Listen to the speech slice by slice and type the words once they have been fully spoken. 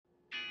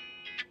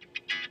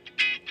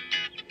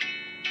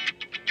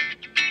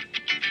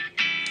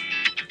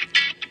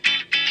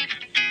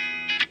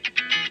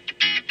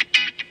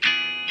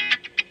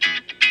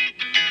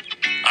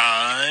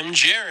I'm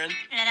Jaron.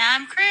 And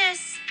I'm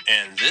Chris.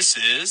 And this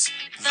is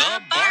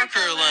The Barker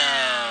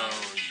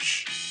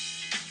Lounge.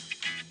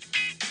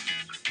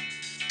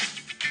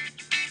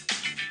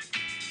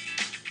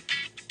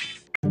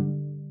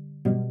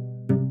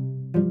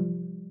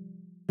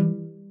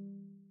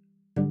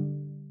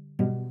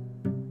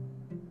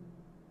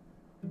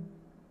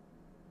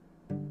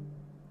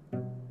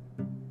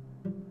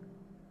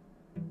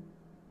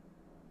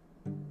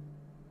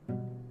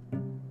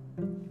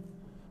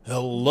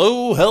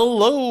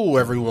 Hello,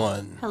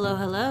 everyone.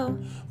 Hello.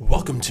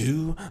 Welcome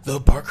to The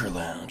Barker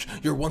Lounge,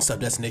 your one-stop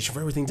destination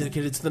for everything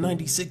dedicated to the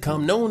 90s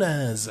sitcom known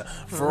as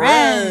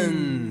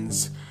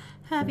Friends.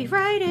 Happy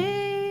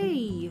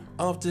Friday.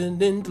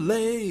 Often in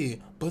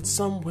delay, but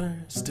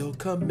somewhere still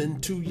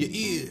coming to your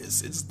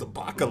ears. It's The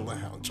Barker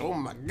Lounge. Oh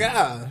my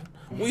God,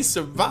 we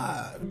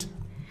survived.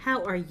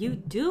 How are you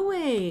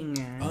doing?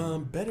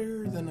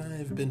 Better than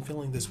I've been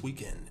feeling this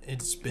weekend.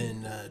 It's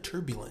been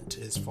turbulent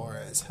as far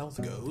as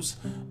health goes,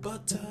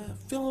 but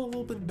feeling a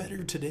little bit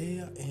better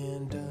today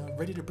and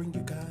ready to bring you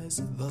guys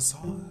the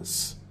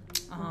sauce.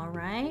 All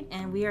right,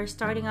 and we are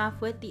starting off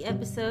with the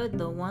episode,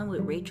 the one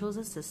with Rachel's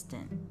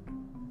assistant.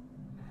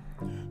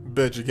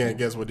 Bet you can't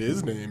guess what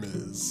his name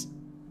is.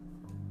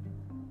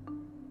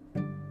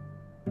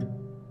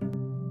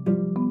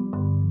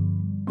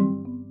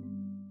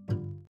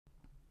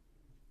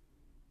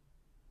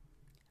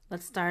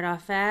 Let's start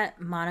off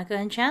at Monica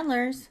and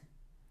Chandler's.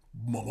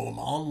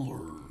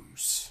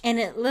 Monlers. And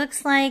it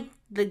looks like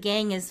the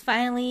gang is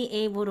finally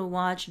able to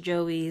watch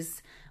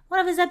Joey's, one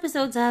of his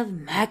episodes of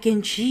Mac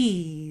and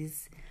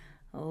Cheese.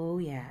 Oh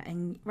yeah,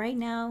 and right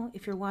now,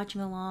 if you're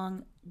watching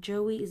along,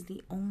 Joey is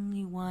the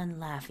only one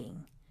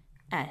laughing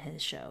at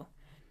his show.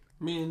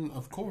 I mean,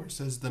 of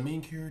course, as the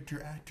main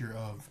character actor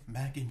of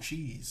Mac and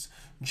Cheese,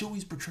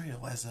 Joey's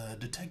portrayal as a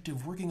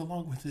detective working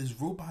along with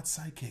his robot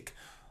sidekick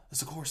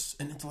is, of course,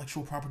 an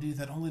intellectual property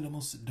that only the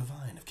most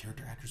divine of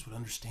character actors would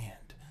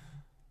understand.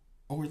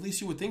 Or at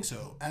least you would think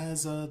so,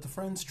 as the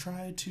friends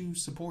try to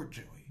support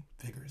Joey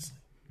vigorously.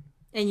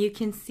 And you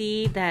can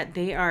see that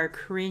they are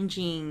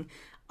cringing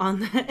on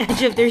the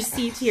edge of their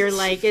seats here,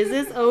 like, is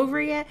this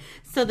over yet?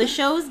 So the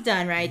show's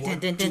done, right?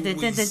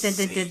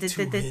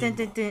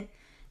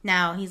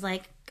 Now he's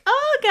like,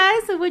 oh,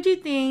 guys, so what'd you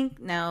think?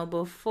 Now,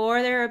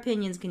 before their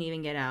opinions can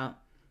even get out,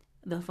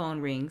 the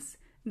phone rings.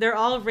 They're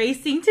all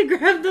racing to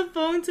grab the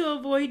phone to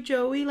avoid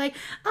Joey. Like,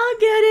 I'll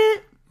get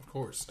it. Of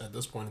course, at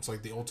this point, it's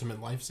like the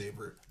ultimate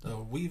lifesaver.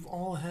 We've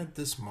all had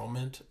this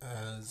moment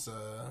as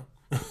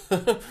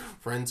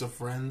friends of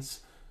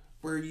friends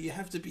where you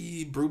have to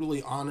be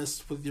brutally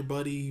honest with your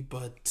buddy,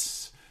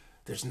 but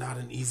there's not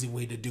an easy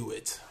way to do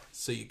it.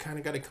 So you kind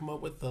of got to come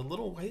up with the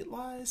little white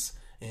lies,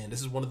 and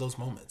this is one of those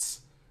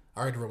moments.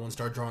 All right, everyone,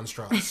 start drawing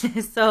straws.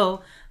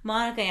 So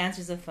Monica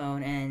answers the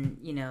phone, and,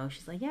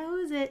 she's like, yeah, who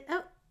is it?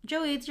 Oh,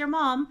 Joey, it's your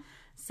mom.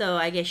 So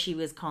I guess she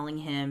was calling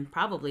him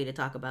probably to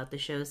talk about the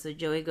show. So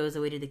Joey goes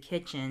away to the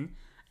kitchen.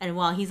 And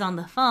while he's on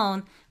the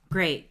phone,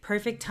 great,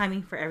 perfect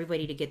timing for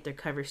everybody to get their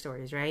cover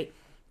stories, right?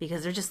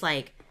 Because they're just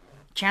like,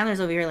 Chandler's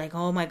over here like,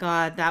 oh my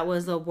God, that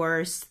was the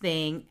worst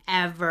thing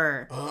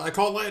ever. I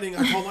call lighting.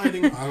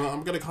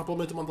 I'm going to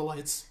compliment him on the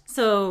lights.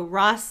 So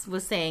Ross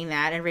was saying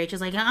that, and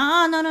Rachel's like,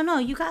 no,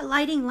 you got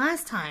lighting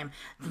last time.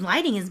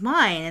 Lighting is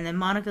mine. And then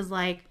Monica's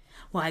like,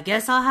 well, I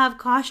guess I'll have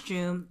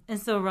costume. And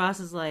so Ross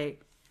is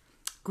like,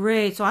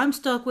 great. So I'm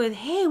stuck with,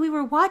 hey, we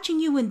were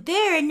watching you in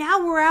there and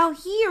now we're out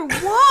here.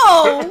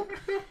 Whoa.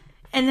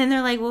 And then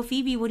they're like, well,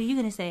 Phoebe, what are you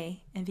going to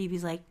say? And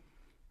Phoebe's like,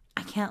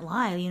 I can't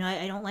lie.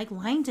 I don't like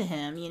lying to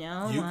him, You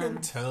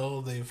can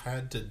tell they've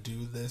had to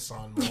do this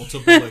on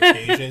multiple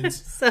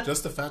occasions. So,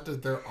 just the fact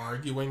that they're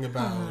arguing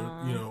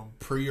about,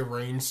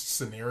 prearranged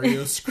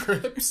scenario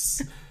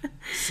scripts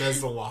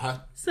says a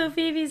lot. So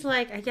Phoebe's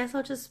like, I guess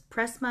I'll just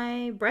press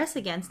my breast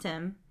against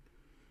him.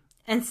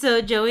 And so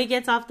Joey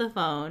gets off the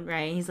phone,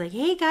 right? He's like,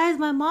 hey guys,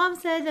 my mom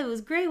said that was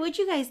great. What'd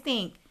you guys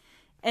think?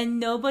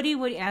 And nobody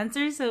would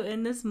answer. So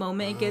in this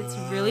moment, it gets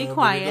really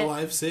quiet. A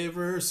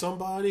lifesaver,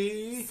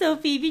 somebody. So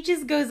Phoebe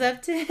just goes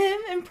up to him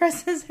and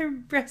presses her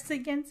breast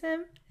against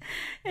him.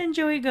 And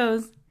Joey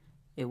goes,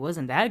 it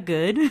wasn't that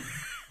good.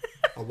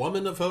 A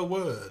woman of her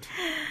word.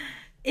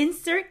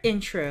 Insert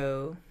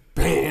intro.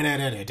 I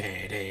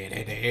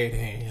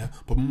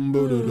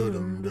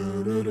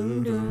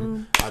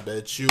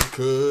bet you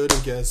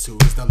couldn't guess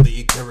who's the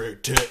lead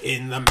character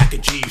in the Mac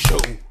and Cheese show.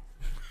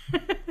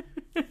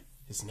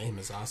 His name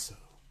is also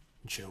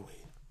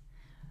Joey.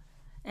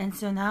 And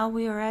so now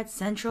we are at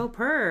Central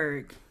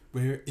Perk,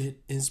 where it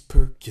is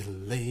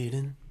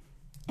percolating.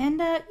 And,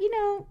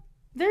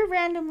 they're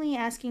randomly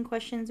asking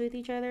questions with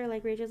each other.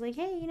 Like, Rachel's like,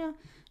 hey,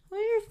 what do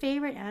your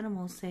favorite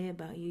animals say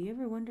about you? You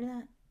ever wonder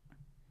that?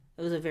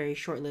 It was a very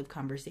short-lived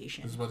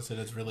conversation. I was about to say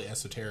that's really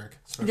esoteric.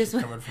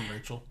 Especially coming from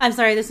Rachel. I'm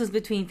sorry, this was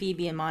between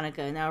Phoebe and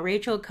Monica. Now,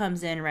 Rachel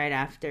comes in right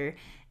after.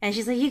 And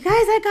she's like, you guys,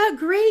 I got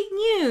great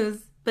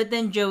news. But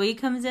then Joey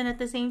comes in at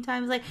the same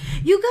time. He's like,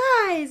 you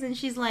guys! And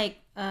she's like,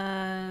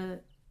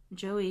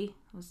 Joey,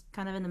 I was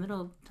kind of in the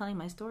middle of telling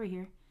my story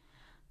here.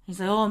 He's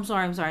like, oh, I'm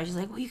sorry. She's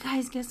like, well, you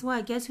guys, guess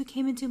what? Guess who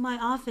came into my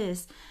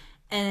office?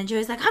 And then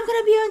Joey's like, I'm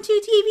going to be on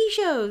 2 TV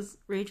shows.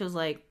 Rachel's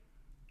like,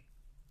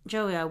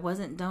 Joey, I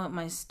wasn't done with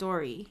my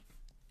story.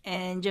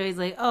 And Joey's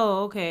like,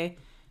 oh, okay.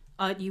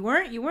 You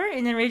weren't?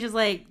 And then Rachel's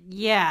like,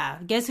 yeah,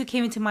 guess who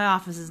came into my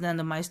office is the end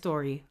of my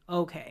story.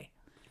 Okay.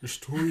 Your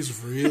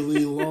story's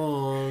really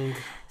long.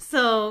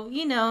 So,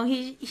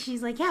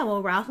 she's like, yeah,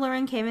 well, Ralph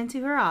Lauren came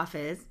into her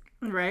office,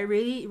 right?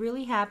 Really,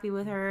 really happy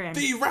with her. And,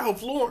 the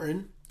Ralph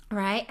Lauren.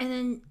 Right?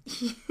 And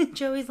then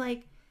Joey's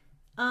like,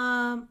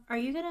 are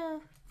you going to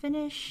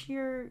finish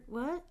your,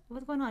 what?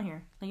 What's going on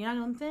here? Like, you're not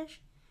going to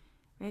finish?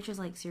 Rachel's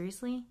like,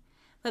 seriously?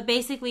 But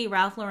basically,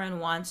 Ralph Lauren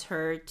wants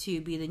her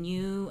to be the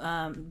new,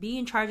 be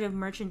in charge of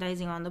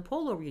merchandising on the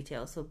Polo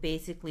retail. So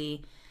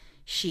basically,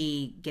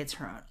 she gets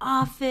her own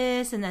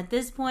office. And at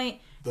this point,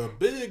 the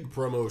big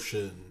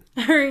promotion.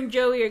 Her and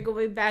Joey are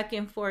going back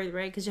and forth,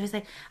 right? Because Joey's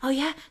like, oh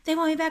yeah, they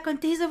want me back on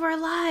Days of Our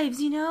Lives,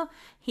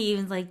 He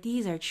even's like,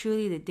 these are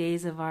truly the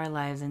days of our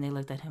lives. And they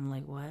looked at him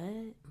like, what?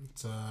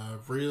 It's a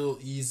real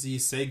easy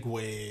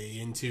segue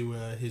into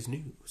his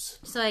news.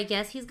 So I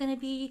guess he's going to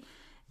be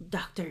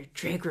Dr.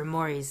 Drager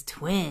Mori's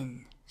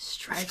twin,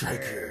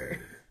 Stryker.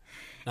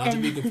 Not to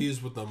be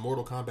confused with the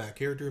Mortal Kombat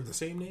character of the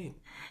same name.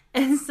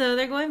 And so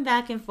they're going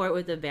back and forth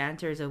with the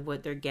banters of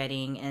what they're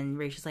getting. And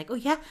Rachel's like, oh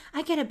yeah,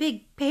 I get a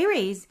big pay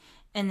raise.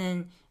 And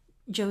then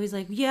Joey's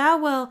like, yeah,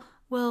 well,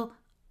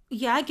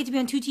 yeah, I get to be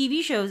on 2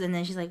 TV shows. And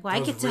then she's like, well, I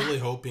get to... I was really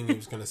hoping he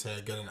was going to say I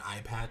get an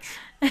eye patch.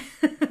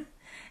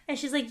 And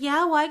she's like,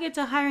 yeah, well, I get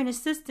to hire an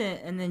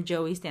assistant. And then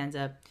Joey stands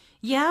up.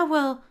 Yeah,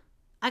 well,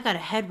 I got a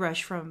head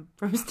rush from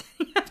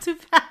staying up too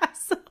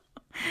fast.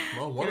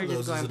 Well, one of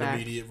those is an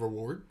immediate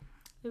reward.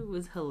 It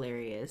was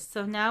hilarious.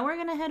 So now we're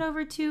going to head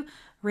over to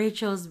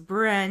Rachel's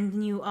brand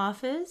new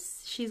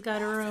office. She's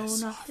got her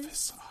own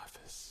office.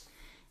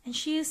 And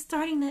she is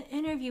starting the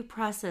interview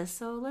process.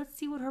 So let's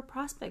see what her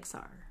prospects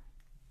are.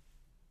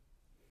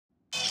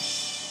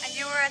 And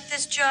you were at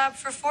this job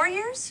for 4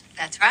 years?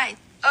 That's right.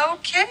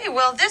 Okay,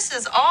 well, this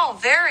is all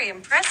very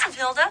impressive,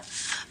 Hilda.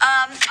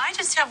 I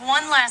just have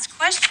one last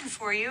question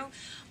for you.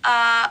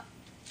 How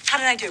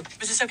did I do?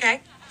 Was this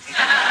okay?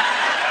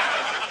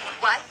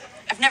 What?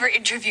 I've never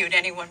interviewed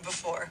anyone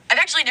before. I've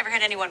actually never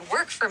had anyone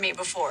work for me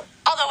before.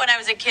 Although when I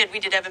was a kid, we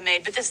did have a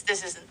maid, but this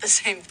isn't the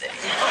same thing.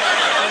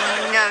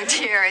 No,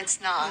 dear, it's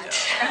not.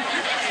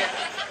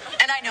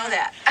 And I know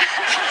that.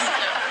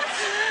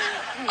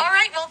 All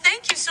right, well,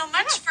 thank you so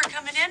much for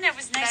coming in. It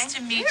was nice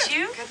to meet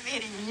you. Good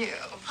meeting you.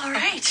 All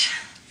right.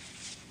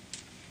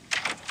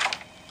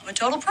 I'm a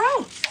total pro.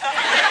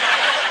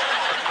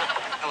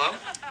 Hello?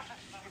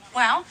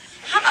 Wow.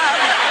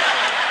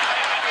 Hi.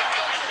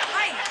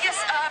 Yes,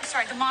 I'm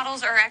sorry. The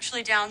models are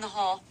actually down the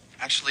hall.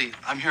 Actually,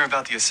 I'm here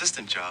about the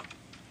assistant job.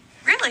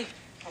 Really?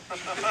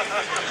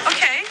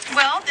 Okay,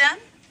 well then.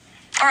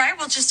 All right,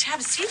 we'll just have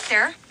a seat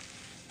there.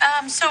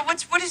 So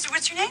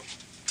what's your name?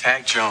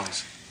 Tag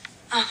Jones.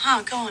 Go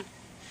on.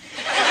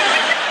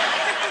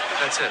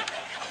 That's it.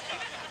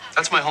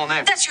 That's my whole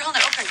name. That's your whole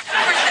name. Okay. Of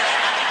course it is.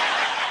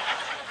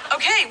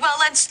 Okay, well,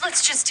 let's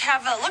just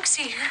have a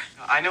look-see here.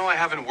 I know I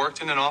haven't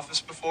worked in an office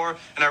before,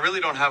 and I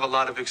really don't have a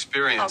lot of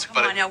experience. Oh,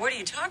 come on now. What are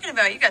you talking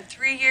about? You got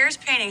 3 years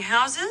painting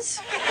houses?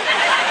 2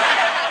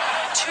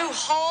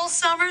 whole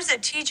summers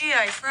at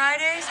TGI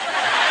Fridays?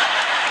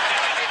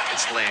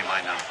 It's lame,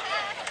 I know.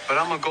 But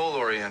I'm a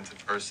goal-oriented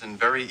person,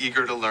 very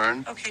eager to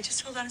learn. Okay,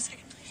 just hold on a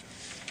second, please.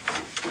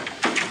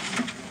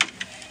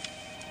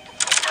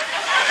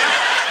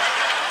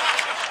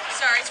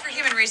 Sorry, it's for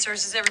human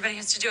resources. Everybody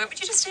has to do it. Would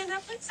you just stand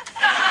up, please?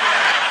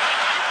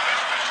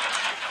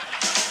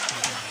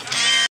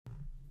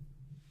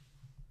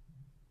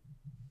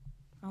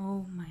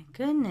 Oh my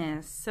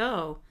goodness.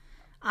 So,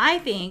 I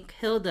think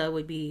Hilda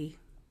would be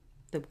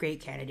the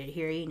great candidate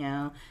here.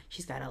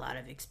 She's got a lot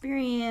of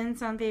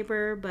experience on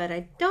paper, but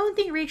I don't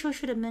think Rachel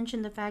should have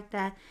mentioned the fact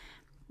that,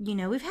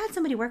 we've had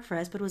somebody work for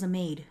us, but it was a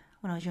maid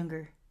when I was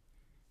younger.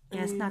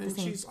 Yeah, it's not the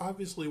same. She's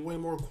obviously way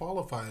more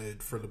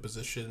qualified for the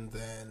position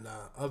than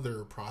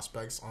other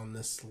prospects on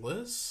this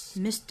list.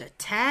 Mr.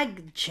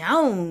 Tag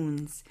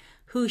Jones,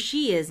 who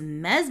she is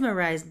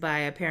mesmerized by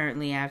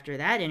apparently after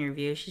that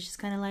interview. She's just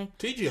kind of like...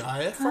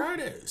 TGI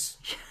Fridays.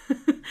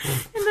 And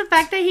the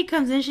fact that he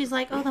comes in, she's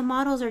like, oh, the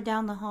models are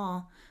down the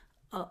hall.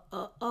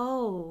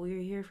 Oh,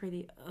 we're here for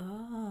the...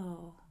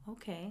 Oh,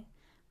 okay.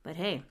 But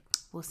hey,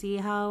 we'll see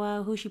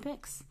who she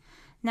picks.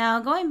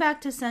 Now, going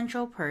back to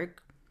Central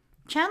Perk,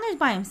 Chandler's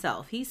by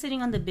himself. He's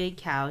sitting on the big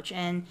couch,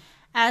 and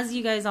as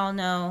you guys all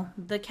know,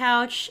 the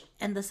couch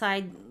and the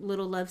side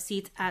little love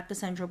seats at the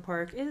Central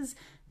Perk is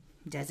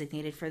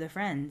designated for the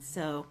friends.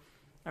 So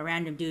a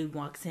random dude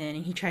walks in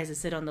and he tries to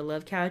sit on the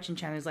love couch, and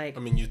Chandler's like... I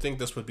mean, you'd think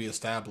this would be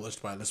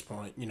established by this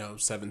point,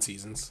 7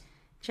 seasons.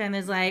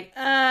 Chandler's like,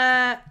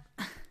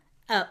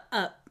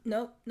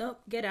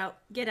 nope, get out,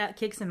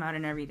 kicks him out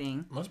and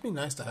everything. Must be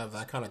nice to have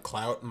that kind of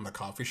clout in the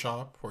coffee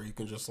shop where you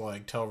can just,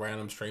 tell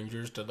random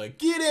strangers to,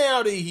 get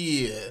out of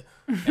here!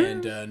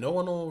 And no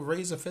one will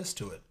raise a fist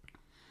to it.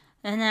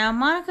 And now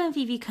Monica and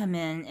Phoebe come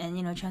in, and,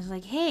 Chandler's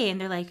like, hey,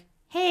 and they're like,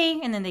 hey,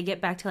 and then they get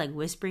back to like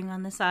whispering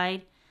on the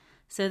side.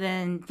 So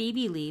then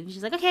Phoebe leaves.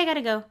 She's like, okay, I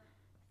gotta go.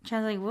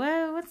 Chandler's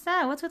like, what's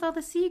that? What's with all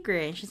the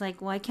secret? And she's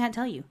like, well, I can't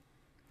tell you.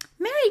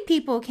 Married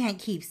people can't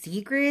keep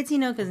secrets,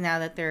 because now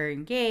that they're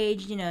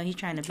engaged, he's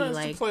trying to Tries be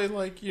like... to play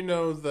like,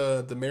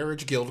 the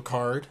marriage guild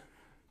card,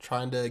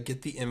 trying to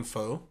get the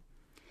info.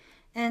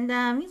 And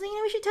he's like,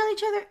 we should tell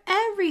each other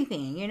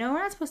everything, we're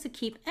not supposed to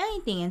keep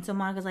anything. And so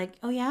Monica's like,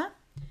 oh yeah?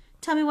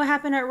 Tell me what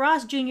happened at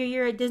Ross junior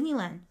year at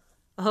Disneyland.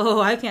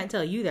 Oh, I can't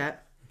tell you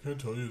that. I can't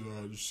tell you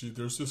that. You see,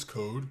 there's this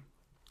code.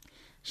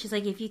 She's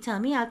like, if you tell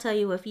me, I'll tell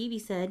you what Phoebe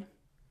said.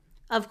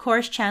 Of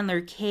course,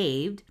 Chandler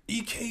caved.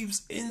 He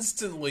caves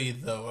instantly,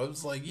 though. I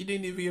was like, you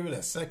didn't even give it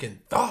a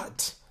second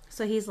thought.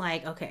 So he's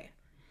like, okay.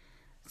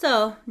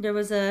 So there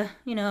was a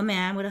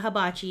man with a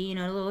hibachi,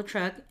 a little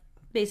truck,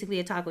 basically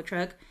a taco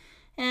truck.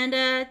 And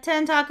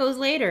 10 tacos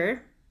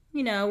later,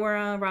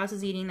 we're Ross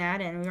is eating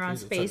that, and we're on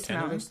Space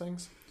Mountain.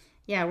 Things?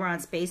 Yeah, we're on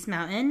Space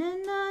Mountain,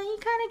 and he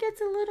kind of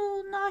gets a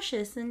little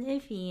nauseous and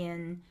iffy,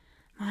 and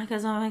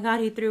Monica's, oh my god,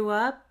 he threw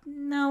up?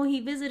 No,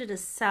 he visited a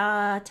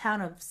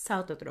town of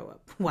South to throw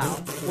up.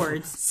 Wow,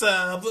 words.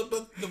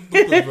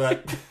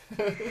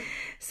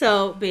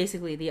 So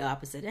basically the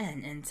opposite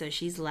end, and so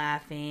she's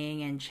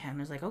laughing, and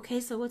Chandler's like, okay,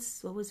 so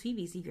what was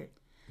Phoebe's secret?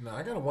 No,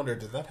 I gotta wonder,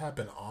 did that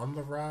happen on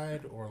the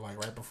ride or like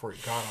right before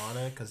he got on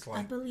it? Because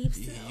I believe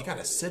so. You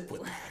gotta sit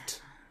with that.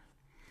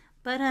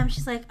 But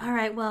she's like, all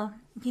right, well,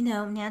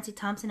 Nancy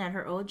Thompson at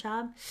her old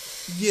job.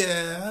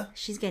 Yeah.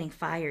 She's getting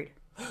fired.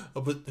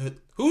 But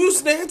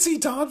who's Nancy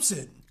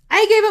Thompson?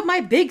 I gave up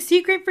my big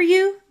secret for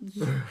you.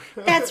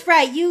 That's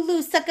right, you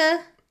lose,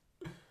 sucker.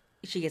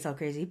 She gets all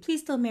crazy.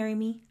 Please still marry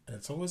me. And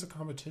it's always a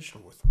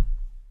competition with them.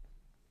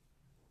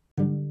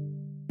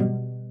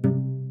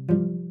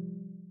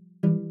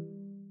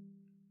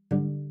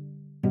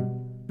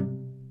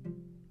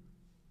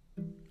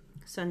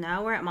 So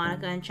now we're at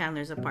Monica and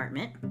Chandler's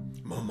apartment.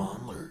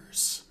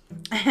 Mamonlers.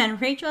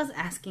 And Rachel's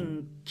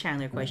asking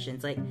Chandler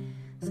questions like,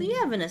 so you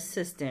have an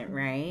assistant,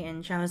 right?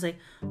 And Chandler's like,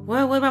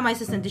 what about my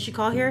assistant? Did she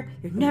call here?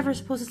 You're never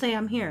supposed to say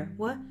I'm here.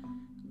 What?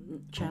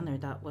 Chandler,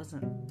 that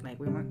wasn't, like,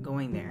 we weren't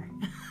going there.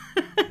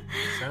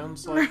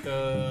 Sounds like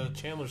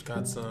Chandler's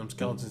got some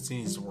skeletons he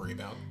needs to worry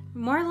about.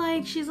 More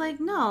like, she's like,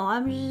 no,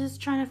 I'm just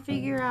trying to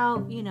figure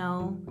out,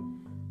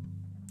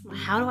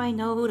 how do I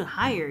know who to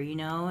hire,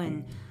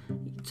 And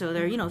so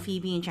they're,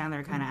 Phoebe and Chandler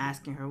are kind of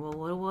asking her,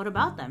 well, what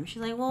about them?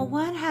 She's like, well,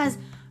 one has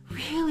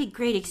really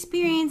great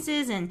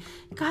experiences and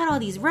got all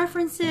these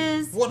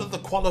references. What are the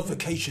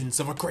qualifications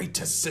of a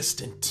great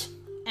assistant?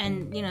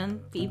 And,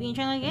 Phoebe and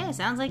Chandler are like, yeah,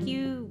 sounds like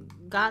you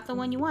got the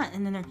one you want.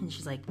 And then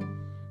she's like,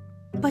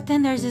 but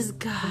then there's this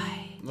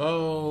guy.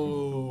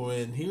 Oh,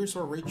 and here's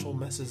where Rachel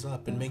messes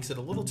up and makes it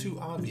a little too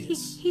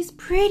obvious. He's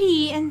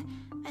pretty and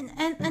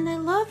I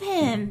love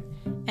him.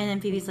 And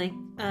then Phoebe's like,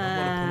 I want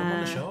to put him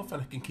on the shelf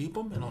and I can keep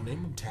him and I'll name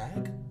him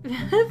Tag.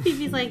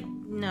 Phoebe's like,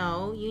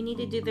 no, you need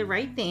to do the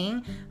right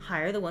thing.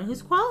 Hire the one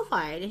who's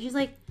qualified. And she's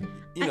like,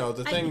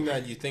 the thing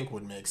that you think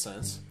would make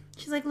sense.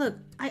 She's like, look,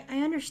 I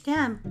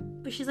understand.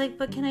 But she's like,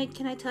 but can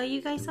I tell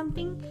you guys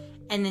something?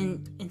 And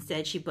then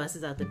instead she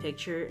busts out the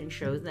picture and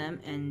shows them.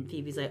 And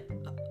Phoebe's like,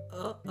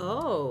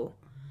 oh,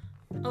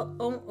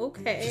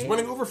 okay. She's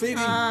winning over Phoebe.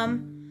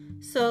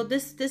 So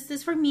this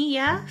is for me,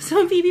 yeah?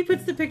 So Phoebe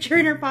puts the picture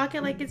in her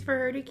pocket like it's for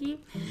her to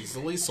keep.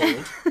 Easily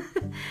sold.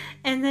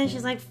 And then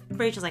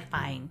Rachel's like,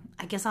 fine.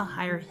 I guess I'll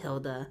hire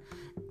Hilda.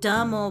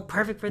 Dumb, old,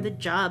 perfect for the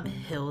job,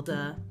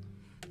 Hilda.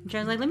 And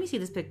Sharon's like, let me see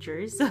this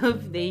picture. So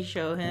they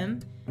show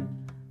him.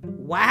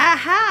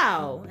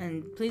 Wow!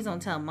 And please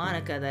don't tell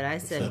Monica that I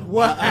said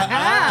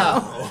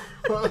wow!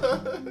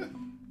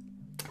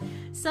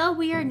 So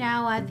we are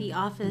now at the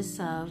office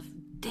of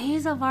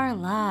Days of Our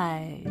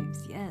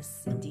Lives.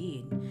 Yes,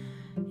 indeed.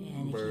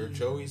 And where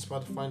Joey's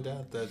about to find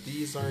out that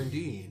these are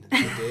indeed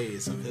the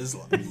days of his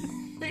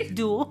life.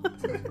 Duel.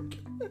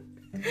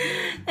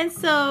 And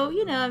so,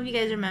 if you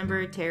guys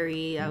remember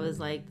Terry, I was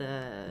like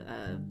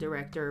the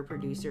director,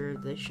 producer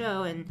of the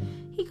show, and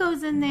he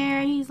goes in there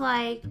and he's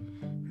like,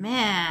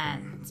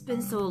 man, it's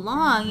been so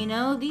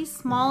long,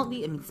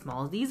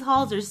 these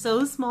halls are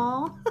so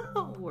small.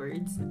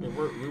 Words.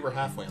 We were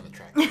halfway on the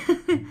track.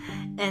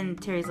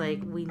 And Terry's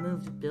like, we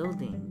moved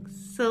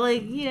buildings. So,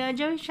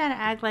 Joey's trying to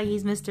act like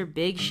he's Mr.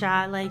 Big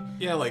Shot, like...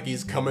 Yeah, like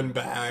he's coming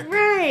back.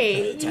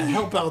 Right. To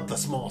help out the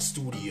small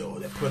studio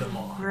that put him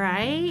on.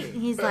 Right?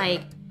 He's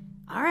like,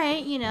 all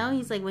right,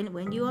 he's like,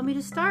 when do you want me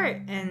to start?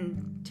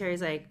 And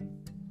Terry's like,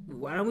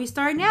 why don't we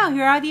start now?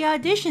 Here are the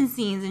audition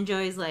scenes. And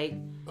Joey's like...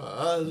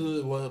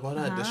 what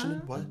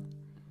audition? What?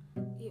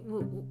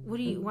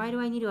 Why do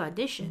I need to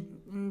audition?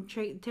 And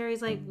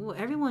Terry's like, well,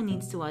 everyone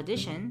needs to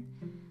audition.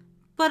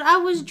 But I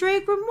was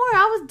Drake Ramore.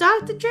 I was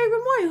Dr. Drake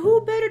Ramore.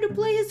 Who better to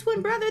play his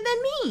twin brother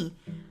than me?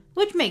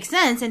 Which makes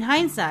sense in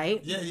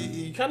hindsight. Yeah,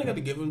 you kind of got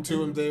to give him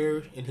to him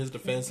there. In his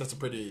defense, that's a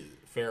pretty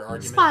fair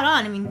argument. Spot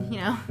on. I mean,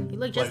 you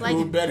look just like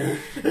who him. better?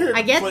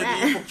 I get play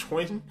that. the evil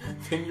twin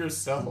than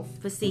yourself.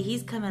 But see,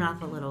 he's coming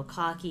off a little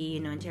cocky,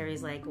 and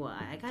Terry's like, well,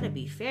 I gotta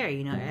be fair,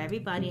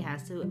 everybody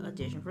has to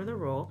audition for the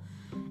role.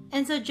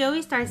 And so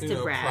Joey starts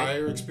to brag.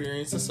 Prior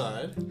experience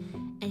aside.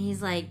 And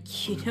he's like,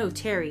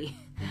 Terry,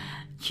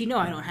 I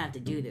don't have to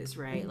do this,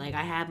 right? Like,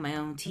 I have my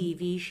own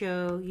TV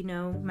show,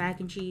 mac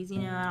and cheese, I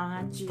don't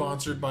have to do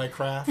Sponsored by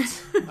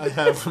Kraft. I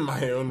have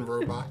my own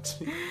robot.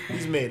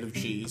 He's made of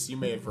cheese. You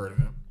may have heard of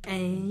him.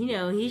 And,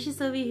 he's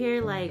just over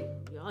here like,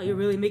 oh, you're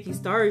really making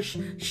stars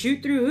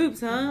shoot through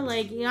hoops, huh?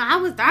 Like, I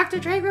was Dr.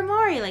 Trevor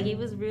Maury. Like, he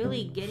was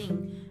really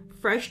getting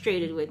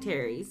frustrated with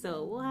Terry.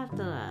 So we'll have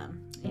to,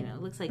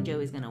 looks like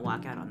Joey's going to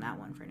walk out on that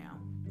one for now.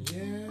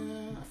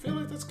 Yeah, I feel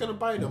like that's going to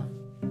bite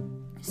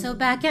him. So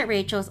back at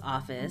Rachel's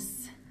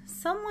office,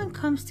 someone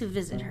comes to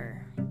visit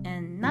her.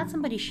 And not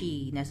somebody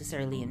she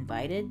necessarily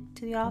invited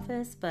to the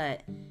office,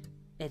 but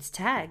it's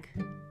Tag,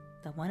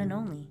 the one and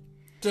only.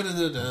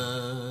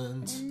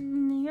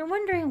 Dun-dun-dun-dun. You're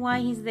wondering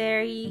why he's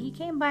there. He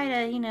came by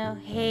to,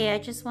 hey, I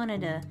just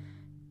wanted to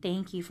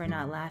thank you for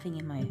not laughing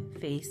in my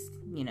face,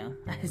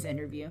 at his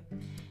interview.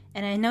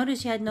 And I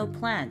noticed you had no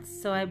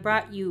plants, so I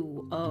brought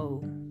you,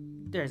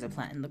 there's a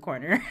plant in the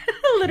corner.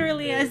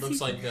 Literally. Yeah, it looks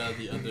like the other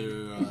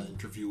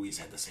interviewees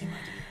had the same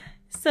idea.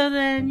 So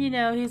then,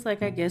 he's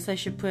like, I guess I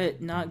should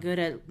put not good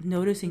at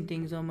noticing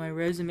things on my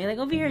resume. Like,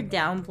 over here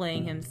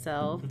downplaying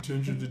himself.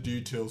 Attention to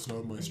details,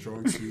 not my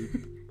strong suit.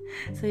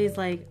 So he's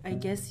like, I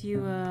guess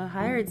you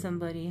hired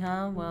somebody,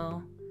 huh?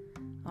 Well,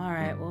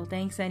 alright, well,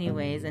 thanks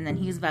anyways. And then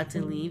he's about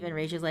to leave, and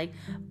Rachel's like,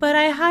 but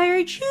I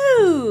hired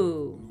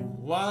you!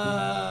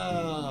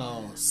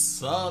 Wow,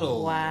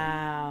 subtle.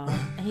 Wow.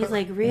 And he's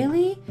like,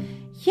 really?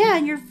 Yeah,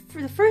 and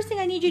the first thing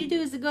I need you to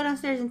do is to go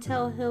downstairs and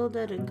tell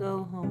Hilda to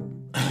go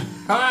home.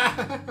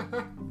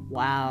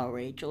 Wow,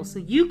 Rachel. So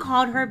you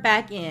called her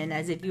back in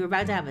as if you were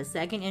about to have a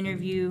second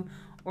interview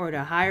or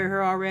to hire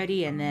her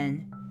already, and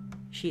then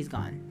she's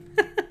gone.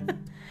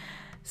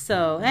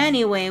 So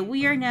anyway,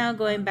 we are now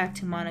going back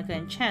to Monica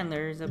and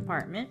Chandler's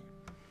apartment.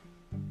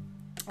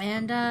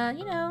 And,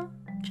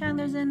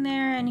 Chandler's in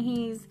there and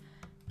he's,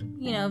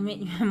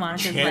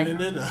 Monica's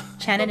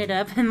chanting it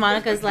up. And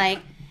Monica's like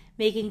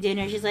making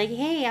dinner. She's like,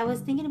 hey, I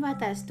was thinking about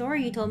that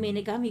story you told me and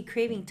it got me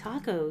craving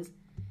tacos.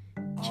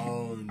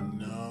 Oh,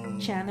 no.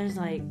 Chandler's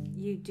like,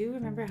 you do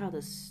remember how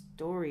the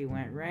story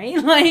went,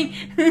 right? Like,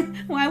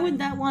 why would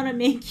that want to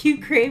make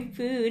you crave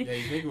food? Yeah,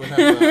 you think it would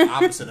have the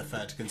opposite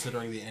effect,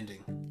 considering the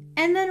ending.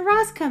 And then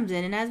Ross comes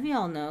in, and as we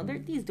all know,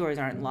 these doors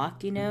aren't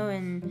locked, and...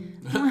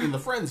 In the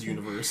Friends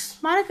universe.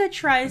 Monica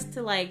tries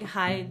to,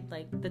 hide,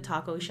 the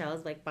taco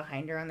shells,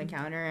 behind her on the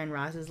counter, and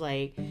Ross is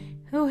like,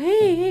 oh,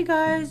 hey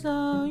guys,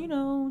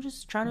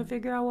 just trying to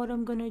figure out what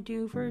I'm gonna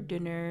do for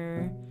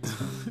dinner.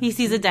 He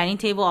sees the dining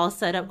table all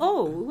set up.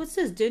 Oh, what's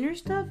this, dinner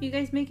stuff? You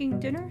guys making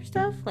dinner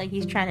stuff? Like,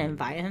 he's trying to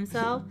invite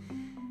himself.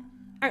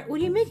 What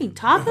are you making?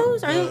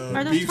 Tacos?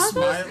 Are those beef tacos?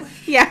 Smiley?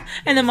 Yeah.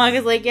 And then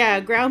Monica's like, yeah,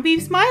 ground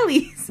beef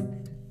smileys.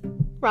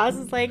 Ross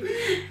is like,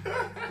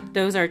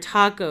 those are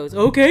tacos.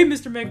 Okay,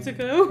 Mr.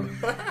 Mexico.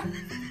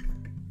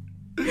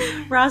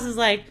 Ross is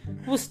like,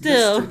 well,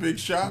 still. Mr. Big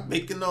Shot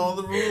making all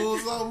the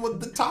rules on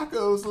what the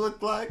tacos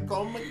look like.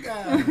 Oh my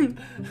god.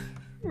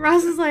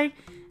 Ross is like,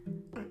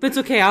 but it's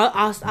okay.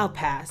 I'll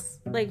pass.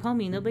 Like,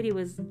 homie, nobody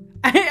was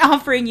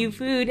offering you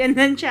food. And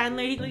then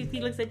Chandler,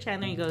 he looks at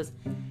Chandler and he goes,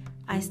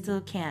 I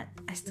still can't,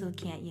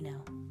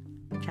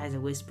 tries to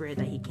whisper it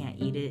that he can't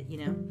eat it,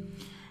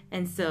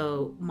 And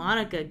so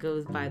Monica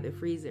goes by the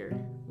freezer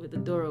with the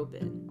door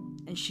open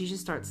and she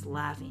just starts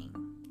laughing,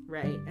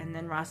 right? And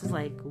then Ross is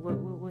like,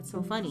 what's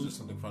so funny? Is there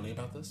something funny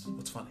about this?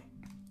 What's funny?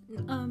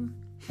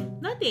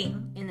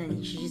 Nothing. And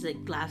then she just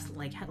laughs,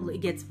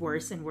 it gets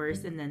worse and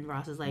worse. And then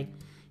Ross is like,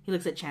 he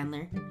looks at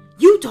Chandler.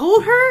 You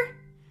told her?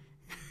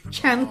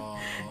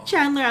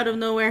 Chandler out of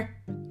nowhere.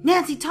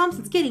 Nancy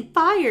Thompson's getting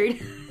fired.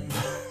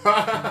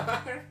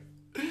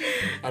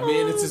 I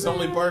mean, it's his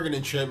only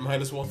bargaining chip.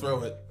 Might as well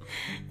throw it.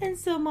 And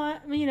so,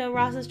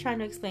 Ross is trying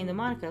to explain to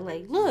Monica,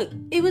 look,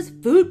 it was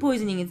food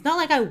poisoning. It's not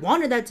like I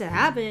wanted that to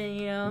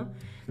happen,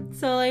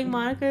 So,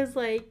 Monica's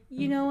like,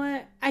 you know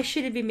what? I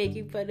shouldn't be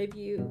making fun of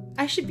you.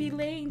 I should be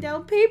laying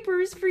down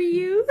papers for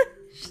you.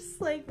 She's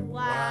like,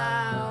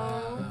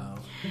 wow.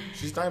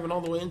 She's diving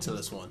all the way into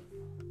this one.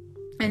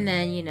 And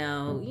then,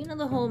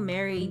 the whole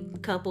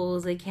married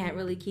couples, they can't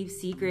really keep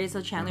secrets.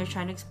 So Chandler's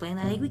trying to explain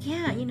that, we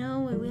can't,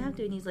 we have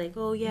to. And he's like,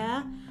 oh,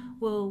 yeah?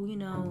 Well,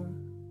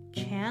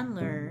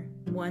 Chandler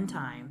one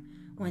time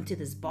went to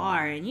this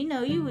bar. And,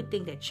 you would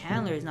think that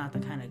Chandler is not the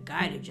kind of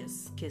guy to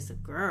just kiss a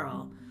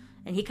girl.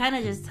 And he kind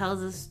of just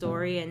tells a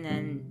story. And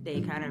then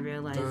they kind of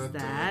realize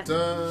that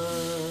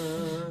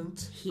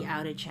he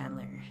outed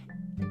Chandler.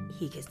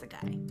 He kissed the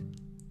guy.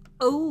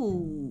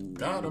 Oh.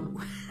 Got him.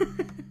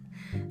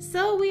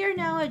 So we are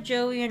now at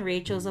Joey and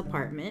Rachel's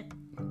apartment.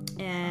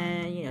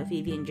 And,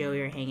 Phoebe and Joey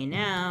are hanging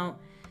out.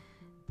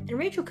 And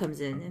Rachel comes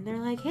in and they're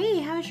like, hey,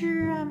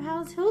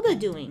 how's Hilda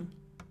doing?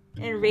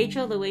 And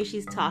Rachel, the way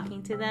she's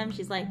talking to them,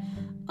 she's like,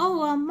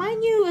 oh, my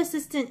new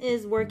assistant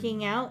is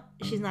working out.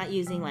 She's not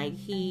using like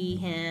he,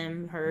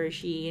 him, her,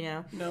 she, you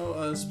know.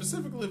 No,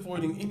 specifically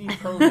avoiding any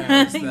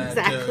pronouns that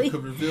Exactly.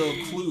 could reveal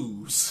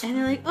clues. And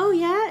they're like, oh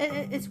yeah,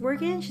 it's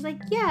working. She's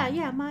like,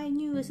 yeah, my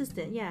new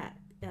assistant, yeah.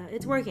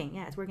 It's working.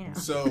 Yeah, it's working out.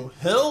 So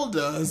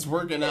Hilda's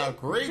working out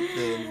great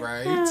then,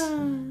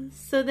 right?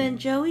 So then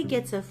Joey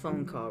gets a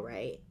phone call,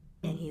 right?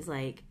 And he's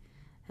like,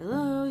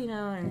 hello, you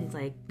know, and he's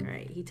like, all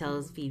right. He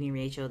tells Phoebe and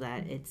Rachel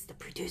that it's the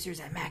producers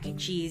at Mac and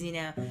Cheese, you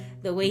know.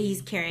 The way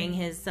he's carrying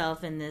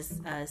himself in this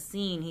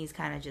scene, he's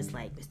kind of just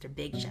like Mr.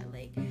 Big Shot,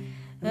 like,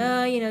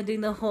 you know,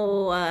 doing the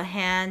whole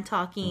hand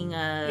talking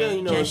Yeah,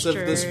 you know, gesture. as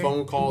if this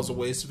phone call is a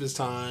waste of his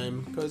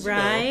time. Because,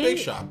 Right? you know, big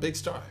shot, big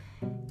star.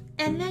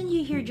 And then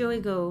you hear Joey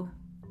go,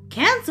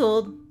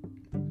 canceled?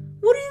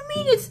 What do you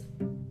mean it's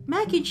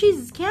Mac and Cheese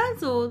is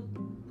canceled?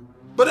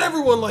 But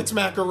everyone likes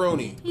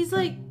macaroni. He's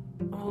like,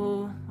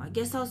 oh, I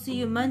guess I'll see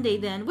you Monday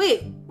then.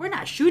 Wait, we're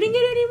not shooting it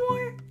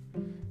anymore?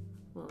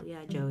 Well,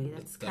 yeah, Joey,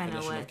 that's kind of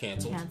definition what of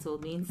canceled.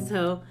 canceled means.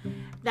 So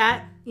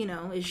that, you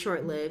know, is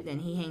short-lived,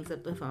 and he hangs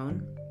up the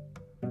phone.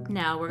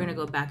 Now, we're going to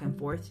go back and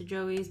forth to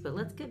Joey's, but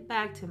let's get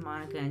back to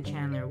Monica and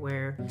Chandler,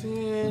 where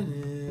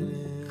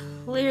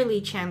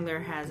clearly Chandler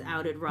has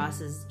outed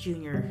Ross's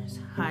junior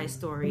high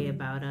story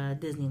about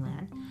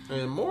Disneyland.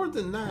 And more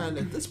than that,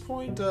 at this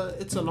point,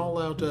 it's an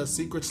all-out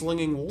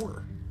secret-slinging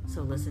war.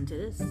 So listen to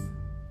this. You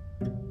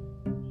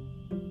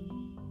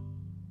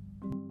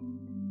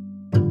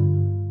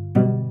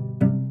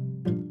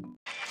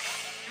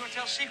want to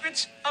tell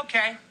secrets?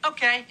 Okay.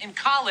 In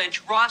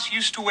college, Ross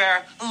used to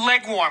wear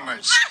leg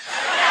warmers.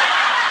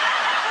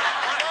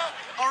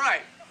 All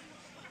right.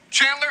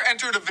 Chandler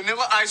entered a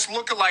Vanilla Ice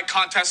look-alike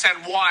contest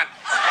and won.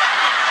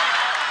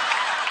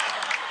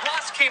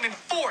 Ross came in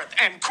fourth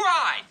and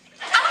cried.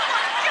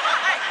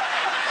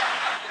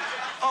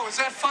 Oh, is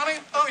that funny?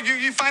 Oh,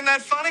 you find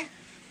that funny?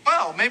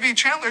 Well, maybe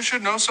Chandler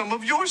should know some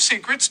of your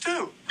secrets,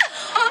 too.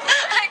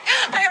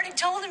 I already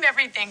told him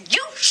everything.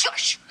 You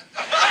shush.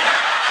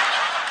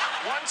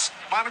 Once,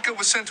 Monica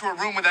was sent to a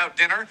room without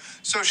dinner,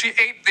 so she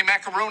ate the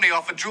macaroni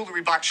off a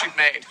jewelry box she'd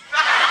made.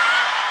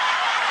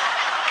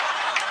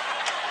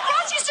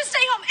 Ross used to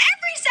stay home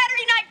every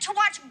Saturday night to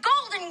watch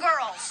Golden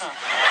Girls.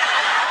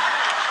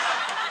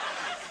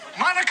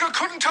 Monica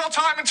couldn't tell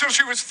time until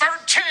she was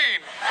 13.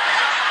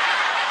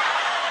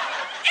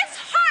 It's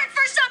hard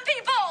for some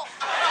people.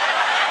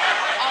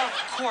 Of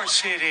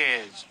course it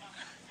is.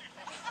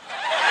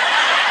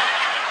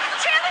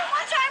 Chandler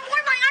one time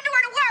wore my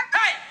underwear to work.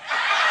 Hey!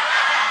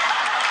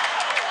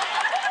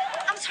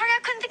 I'm sorry, I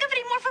couldn't think of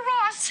any more for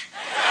Ross.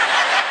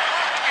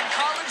 In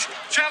college,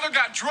 Chandler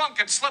got drunk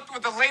and slept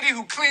with the lady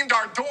who cleaned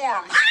our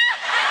dorm.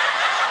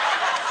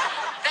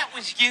 That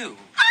was you.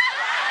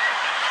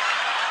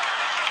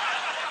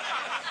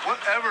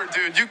 Whatever,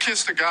 dude. You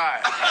kissed a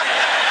guy.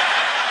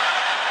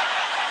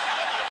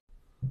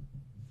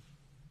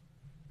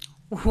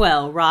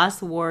 Well,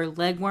 Ross wore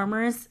leg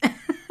warmers.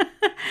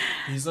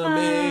 He's a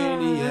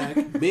maniac.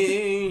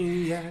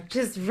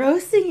 Just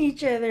roasting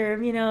each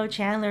other. You know,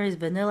 Chandler's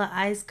Vanilla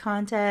Ice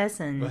contest,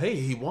 and But hey,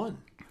 he won.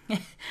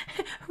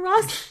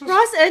 Ross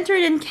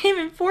entered and came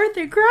in fourth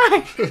and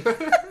cried.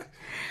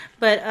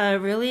 But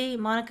really,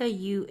 Monica,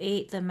 you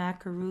ate the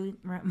macaroni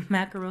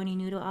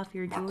noodle off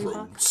your jewelry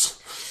box?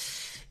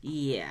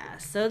 Yeah.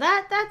 So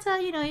that's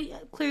you know,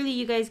 clearly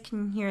you guys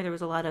can hear there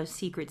was a lot of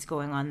secrets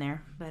going on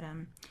there. But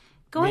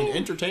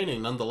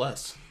entertaining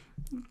nonetheless.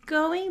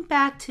 Going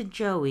back to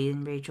Joey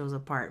in Rachel's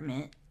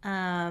apartment,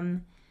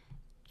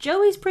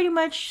 Joey's pretty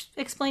much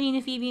explaining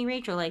to Phoebe and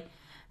Rachel, like,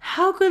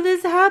 how could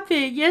this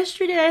happen?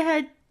 Yesterday I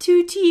had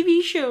 2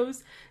 TV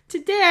shows.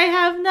 Today I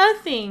have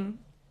nothing.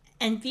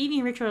 And Phoebe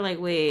and Rachel are like,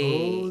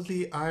 wait. Oh,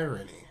 the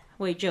irony.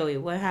 Wait, Joey,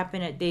 what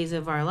happened at Days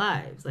of Our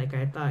Lives? Like,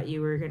 I thought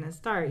you were going to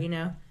start, you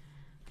know?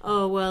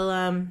 Oh,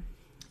 well,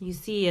 you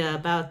see,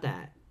 about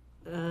that.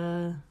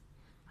 I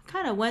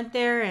kind of went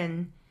there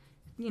and,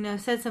 you know,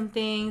 said some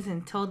things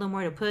and told them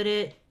where to put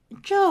it.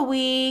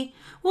 Joey,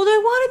 well, they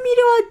wanted me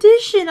to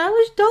audition. I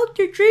was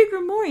Dr.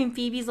 Drager Moore. And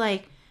Phoebe's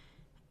like,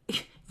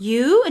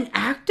 you, an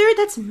actor?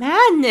 That's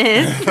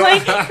madness.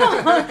 Like,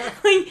 come on.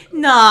 Like,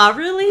 nah,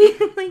 really?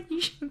 Like, you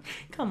should...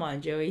 Come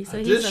on, Joey. So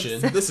Audition? he's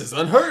upset. This is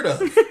unheard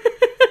of.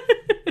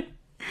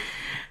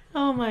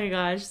 Oh my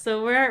gosh.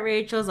 So we're at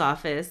Rachel's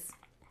office.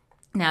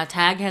 Now,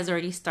 Tag has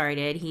already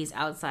started. He's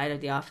outside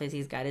of the office.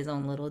 He's got his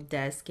own little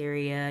desk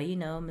area. You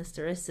know,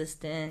 Mr.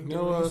 Assistant.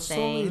 Doing his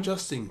Slowly thing.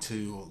 adjusting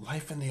to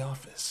life in the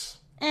office.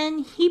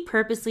 And he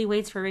purposely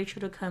waits for Rachel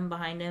to come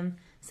behind him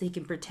so he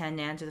can pretend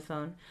to answer the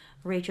phone.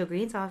 Rachel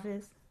Green's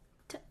office.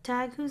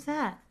 Tag, who's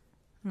that?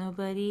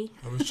 Nobody.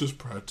 I was just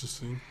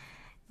practicing.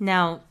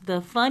 Now, the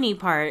funny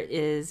part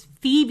is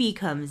Phoebe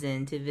comes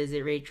in to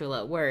visit Rachel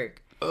at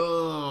work.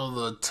 Oh,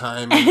 the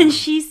timing. And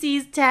she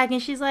sees Tag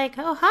and she's like,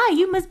 oh, hi,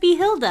 you must be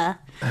Hilda.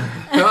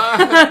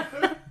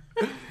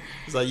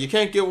 It's like, you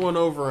can't get one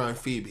over on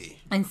Phoebe.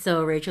 And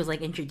so Rachel's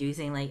like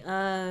introducing, like,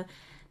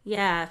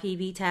 yeah,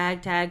 Phoebe,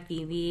 Tag,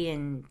 Phoebe.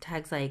 And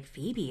Tag's like,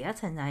 Phoebe,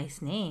 that's a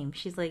nice name.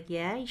 She's like,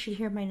 yeah, you should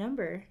hear my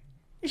number.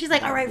 And she's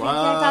like, all right, Phoebe, can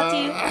I talk to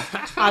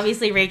you?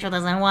 Obviously, Rachel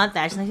doesn't want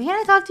that. She's like, can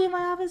I talk to you in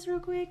my office real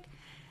quick?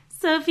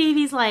 So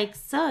Phoebe's like,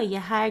 so you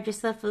hired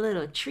yourself a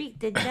little treat,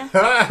 did you?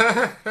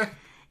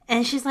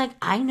 And she's like,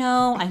 I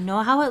know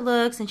how it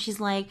looks. And she's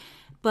like,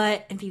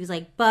 and Phoebe's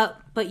like, but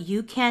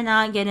you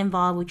cannot get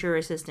involved with your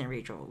assistant,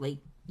 Rachel. Like,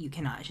 you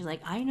cannot. She's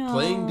like, I know.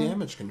 Playing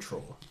damage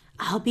control.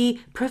 I'll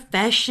be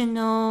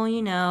professional,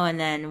 And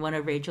then one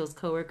of Rachel's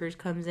coworkers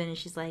comes in and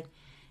she's like,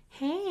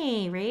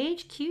 hey,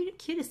 Rach,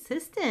 cute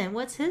assistant.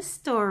 What's his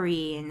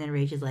story? And then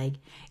Rachel's like,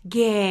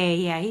 gay.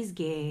 Yeah, he's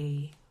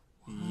gay.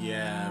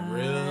 Yeah,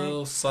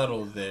 real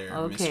subtle there,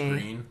 Okay.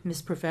 Miss Green.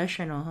 Miss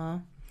Professional, huh?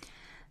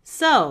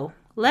 So,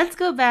 let's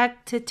go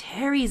back to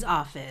Terry's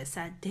office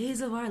at Days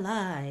of Our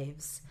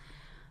Lives,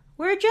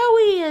 where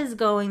Joey is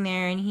going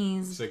there, and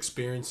He's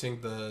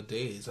experiencing the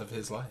days of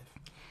his life.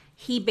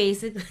 he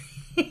basically,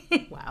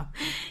 wow,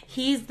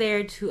 he's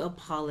there to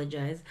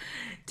apologize.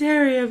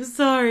 Terry, I'm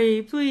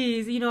sorry,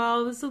 please.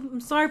 I'm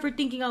sorry for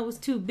thinking I was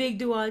too big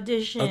to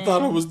audition. I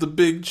thought I was the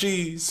big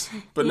cheese,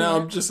 but now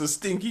I'm just a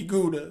stinky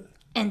Gouda.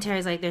 And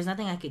Terry's like, there's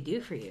nothing I could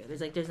do for you.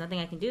 There's nothing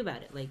I can do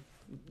about it. Like,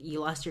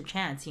 you lost your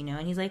chance,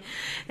 And he's like,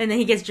 and then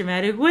he gets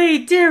dramatic.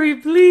 Wait, Terry,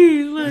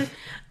 please. Look,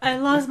 I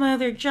lost my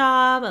other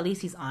job. At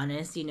least he's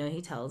honest,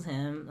 He tells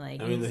him, like,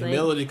 The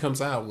humility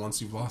comes out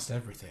once you've lost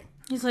everything.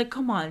 He's like,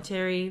 come on,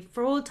 Terry.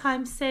 For old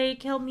time's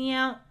sake, help me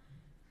out.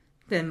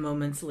 Then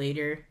moments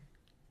later,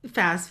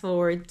 fast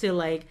forward to,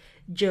 like,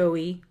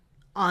 Joey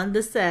on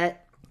the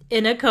set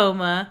in a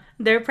coma.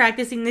 They're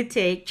practicing the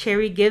take.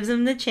 Cherry gives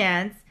him the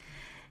chance.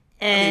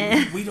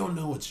 And we don't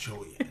know it's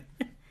Joey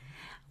yet.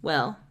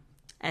 Well,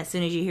 as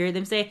soon as you hear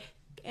them say,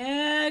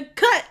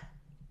 cut!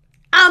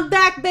 I'm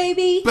back,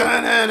 baby!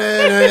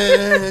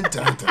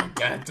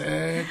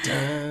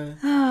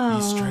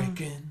 He's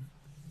striking.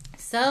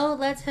 So,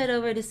 let's head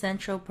over to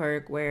Central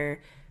Perk,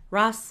 where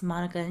Ross,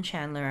 Monica, and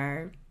Chandler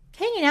are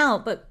hanging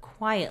out, but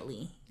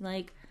quietly.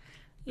 Like,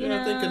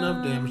 I think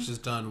enough damage is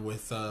done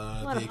with the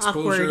of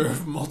exposure awkward-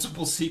 of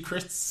multiple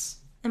secrets.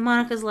 And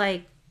Monica's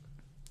like,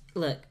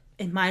 look,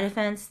 in my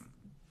defense,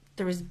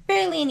 there was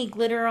barely any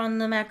glitter on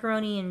the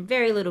macaroni and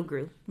very little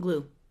glue.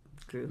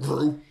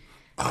 Gru.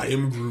 I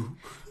am Gru.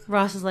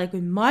 Ross is like,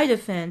 in my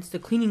defense, the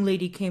cleaning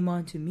lady came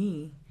on to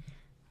me.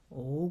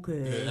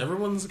 Okay. Yeah,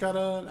 everyone's got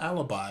an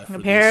alibi for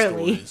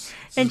Apparently. these stories.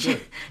 This And is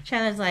good.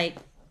 Chandler's like,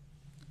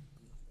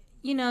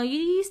 you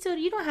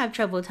don't have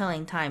trouble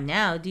telling time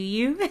now, do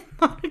you? And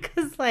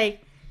Monica's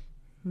like,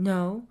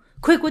 no.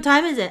 Quick, what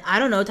time is it? I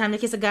don't know. Time to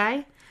kiss a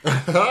guy?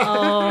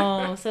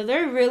 Oh, so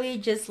they're really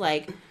just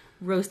like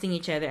roasting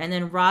each other. And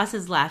then Ross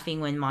is laughing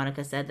when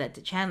Monica said that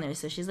to Chandler.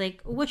 So she's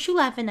like, what you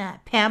laughing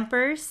at?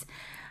 Pampers?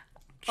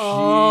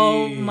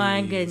 Oh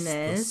my Jeez,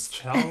 goodness. this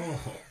child.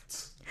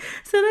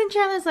 So then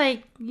Chandler's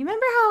like, you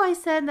remember how I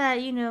said that,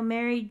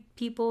 married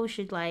people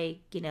should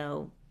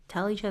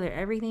tell each other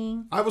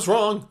everything? I was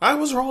wrong.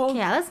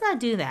 Yeah, let's not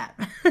do that.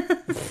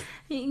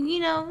 We're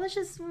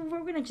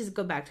going to just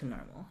go back to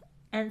normal.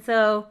 And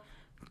so,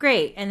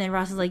 great. And then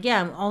Ross is like,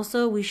 yeah,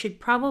 also we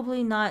should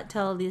probably not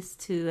tell this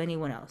to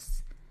anyone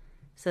else.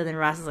 So then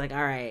Ross is like,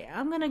 all right,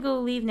 I'm going to go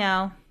leave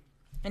now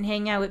and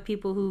hang out with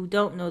people who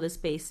don't know the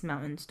Space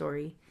Mountain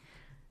story.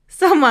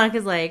 So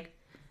Monica's like,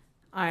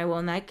 all right, well,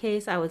 in that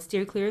case, I would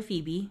steer clear of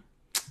Phoebe.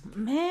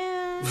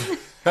 Man.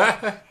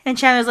 And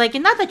Chandler's like,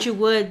 and not that you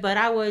would, but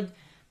I would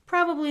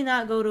probably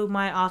not go to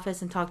my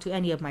office and talk to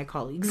any of my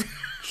colleagues.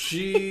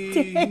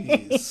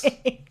 Jeez.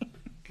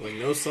 Like,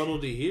 no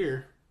subtlety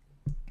here.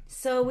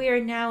 So we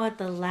are now at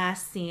the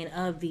last scene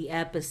of the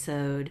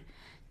episode,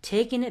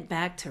 taking it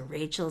back to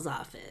Rachel's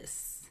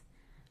office.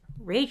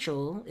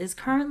 Rachel is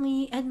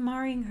currently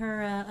admiring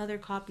her other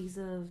copies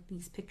of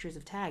these pictures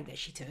of Tag that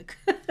she took.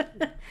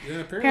 Yeah,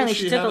 apparently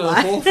she took had a a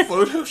lot. whole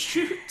photo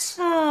shoot.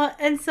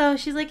 And so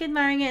she's like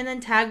admiring it, and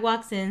then Tag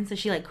walks in, so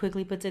she like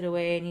quickly puts it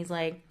away, and he's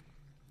like,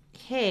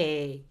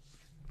 hey,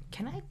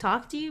 can I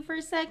talk to you for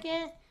a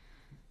second?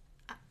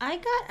 I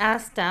got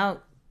asked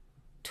out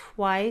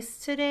twice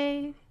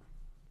today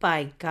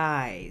by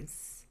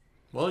guys.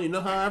 Well, you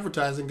know how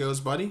advertising goes,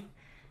 buddy.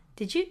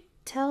 Did you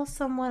tell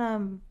someone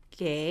I'm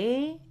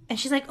gay? And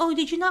she's like, oh,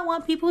 did you not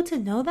want people to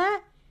know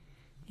that?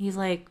 He's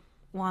like,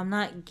 well, I'm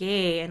not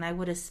gay, and I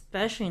would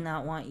especially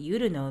not want you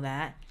to know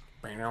that.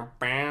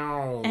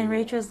 And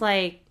Rachel's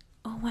like,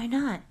 oh, why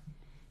not?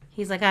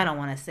 He's like, I don't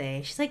want to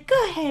say. She's like,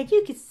 go ahead,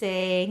 you could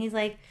say. And he's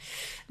like,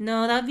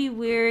 no, that'd be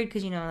weird,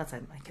 because,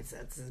 that's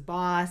that's his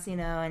boss,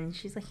 And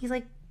she's like,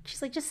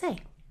 just say.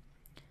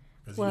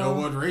 Because you know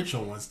what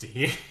Rachel wants to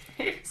hear.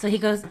 So he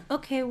goes,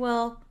 okay,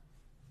 well,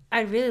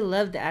 I'd really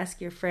love to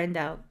ask your friend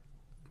out,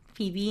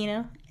 Phoebe,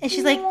 And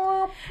she's like,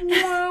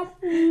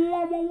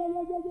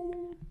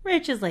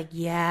 Rachel's like,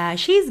 yeah,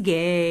 she's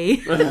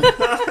gay.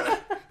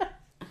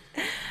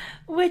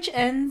 Which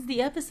ends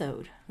the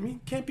episode. I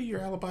mean, can't be your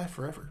alibi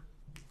forever.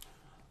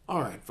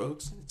 Alright,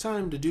 folks, it's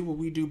time to do what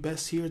we do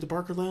best here at the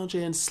Barker Lounge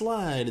and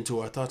slide into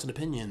our thoughts and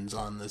opinions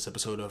on this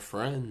episode of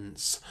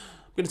Friends.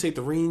 going to take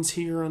the reins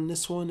here on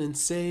this one and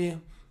say,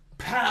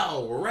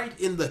 pow, right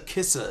in the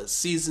kisses,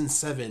 season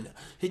 7,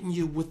 hitting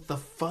you with the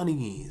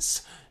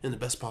funnies in the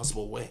best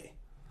possible way.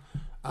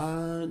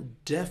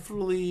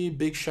 Definitely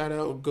big shout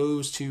out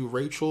goes to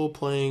Rachel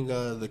playing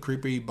the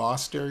creepy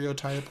boss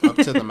stereotype up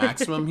to the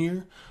maximum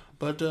here.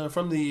 But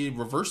from the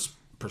reverse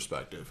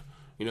perspective,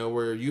 you know,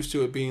 we're used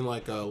to it being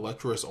like a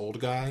lecherous old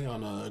guy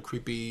on a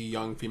creepy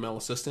young female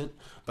assistant,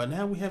 but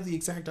now we have the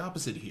exact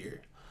opposite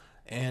here.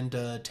 And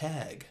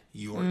Tag,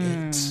 you're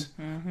it.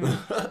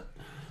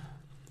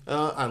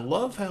 I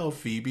love how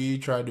Phoebe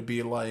tried to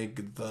be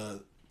like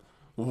the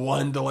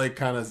one to like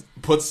kind of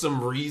put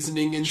some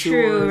reasoning into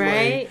True, her.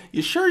 right? Like,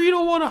 you sure you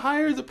don't want to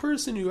hire the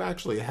person who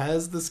actually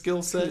has the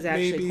skill set? Who's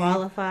actually maybe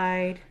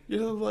qualified. You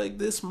know, like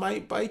this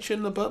might bite you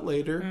in the butt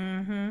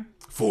later.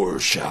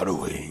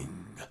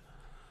 Foreshadowing,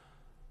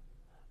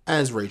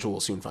 as Rachel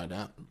will soon find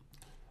out.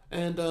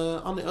 And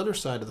on the other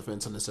side of the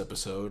fence on this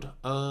episode,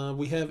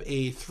 we have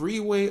a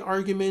 3-way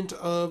argument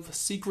of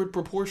secret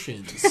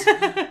proportions.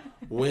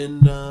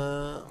 When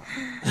all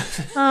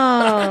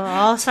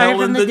started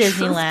from the truth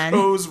Disneyland.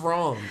 goes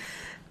wrong.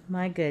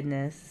 My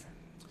goodness.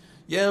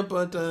 Yeah,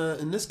 but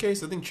in this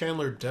case, I think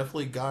Chandler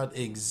definitely got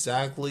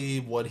exactly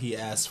what he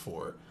asked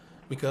for.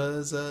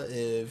 Because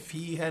if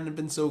he hadn't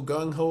been so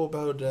gung-ho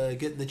about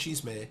getting the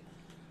chisme,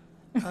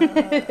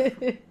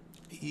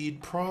 he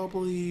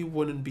probably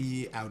wouldn't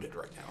be outed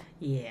right now.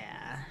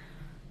 Yeah.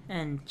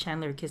 And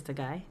Chandler kissed a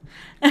guy.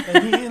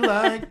 And he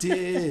liked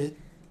it.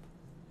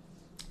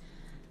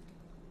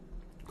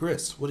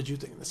 Chris, what did you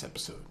think of this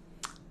episode?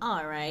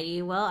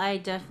 Alrighty, well, I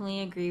definitely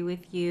agree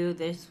with you.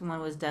 This one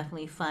was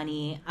definitely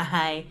funny.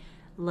 I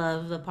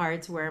love the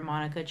parts where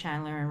Monica,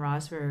 Chandler, and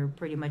Ross were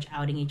pretty much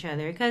outing each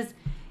other because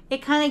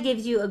it kind of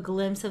gives you a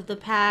glimpse of the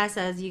past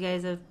as you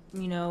guys have,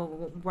 you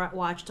know,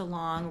 watched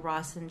along.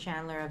 Ross and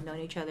Chandler have known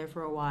each other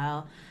for a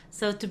while.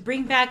 So to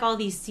bring back all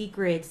these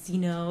secrets, you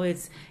know,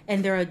 it's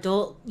in their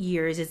adult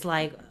years, it's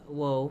like,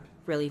 whoa,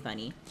 really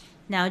funny.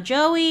 Now,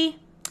 Joey,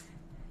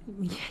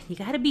 you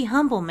gotta be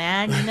humble,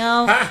 man. You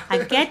know,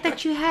 I get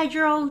that you had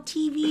your own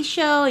TV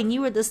show and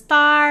you were the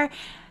star.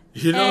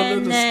 You don't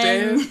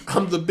understand?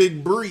 I'm the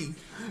big Brie.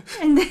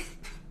 And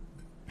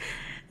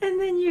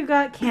then you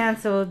got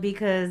canceled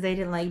because they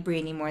didn't like Brie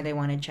anymore. They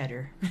wanted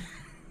cheddar.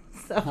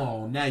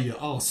 Oh, now you're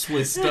all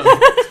Swiss stuff.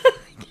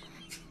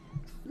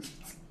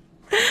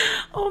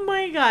 Oh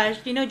my gosh.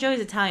 You know,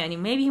 Joey's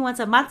Italian. Maybe he wants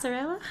a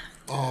mozzarella?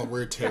 Oh,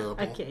 we're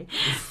terrible. Okay.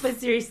 But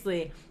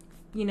seriously,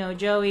 you know,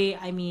 Joey,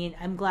 I mean,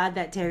 I'm glad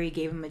that Terry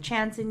gave him a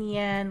chance in the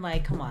end.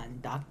 Like, come on,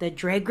 Dr.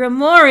 Dre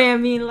Gramori. I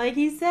mean, like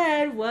he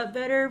said, what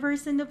better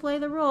person to play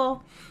the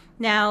role?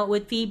 Now,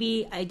 with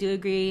Phoebe, I do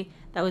agree.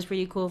 That was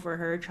pretty cool for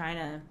her trying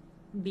to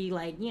be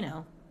like, you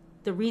know,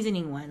 the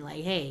reasoning one.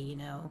 Like, hey, you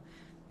know,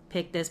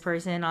 pick this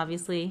person,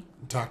 obviously.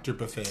 Dr.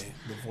 Buffet,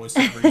 the voice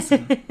of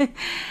reason.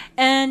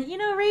 And, you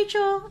know,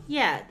 Rachel,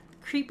 yeah,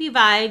 creepy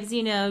vibes,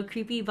 you know,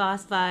 creepy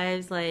boss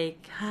vibes.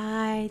 Like,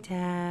 hi,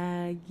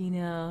 Tag, you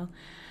know.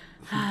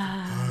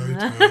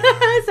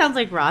 Sounds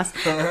like Ross.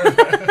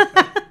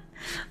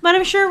 But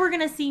I'm sure we're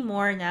going to see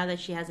more now that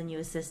she has a new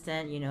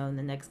assistant. You know, in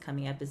the next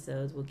coming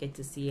episodes, we'll get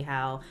to see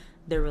how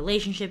their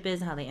relationship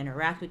is, how they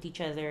interact with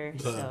each other.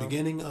 The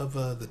beginning of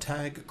the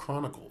Tag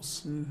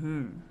Chronicles.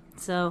 Mm-hmm.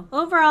 So,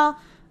 overall,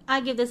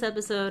 I give this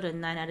episode a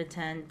 9 out of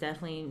 10.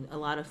 Definitely a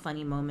lot of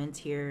funny moments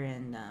here,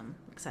 and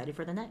excited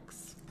for the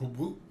next.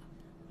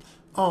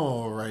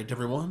 All right,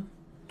 everyone.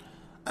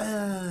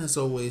 As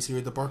always, here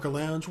at the Barker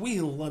Lounge,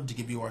 we love to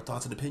give you our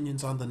thoughts and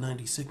opinions on the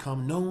 90s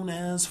sitcom known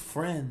as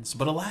Friends.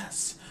 But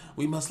alas,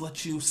 we must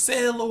let you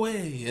sail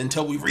away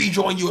until we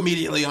rejoin you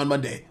immediately on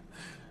Monday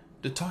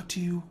to talk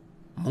to you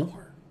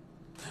more.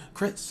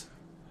 Chris,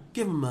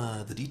 give them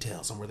the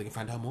details on where they can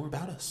find out more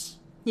about us.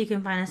 You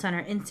can find us on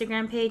our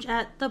Instagram page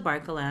at The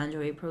Barker Lounge,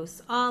 where we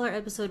post all our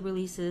episode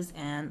releases,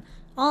 and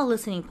all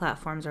listening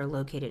platforms are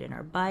located in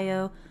our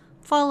bio.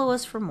 Follow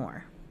us for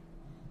more.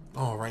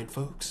 All right,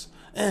 folks.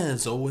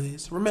 As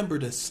always, remember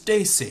to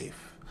stay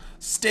safe,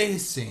 stay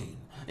sane,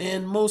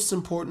 and most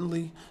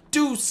importantly,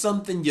 do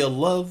something you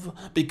love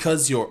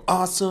because you're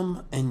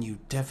awesome and you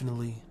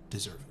definitely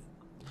deserve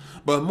it.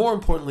 But more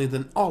importantly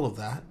than all of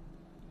that,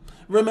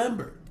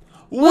 remember,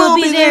 we'll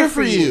be there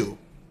for you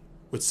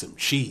with some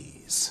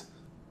cheese.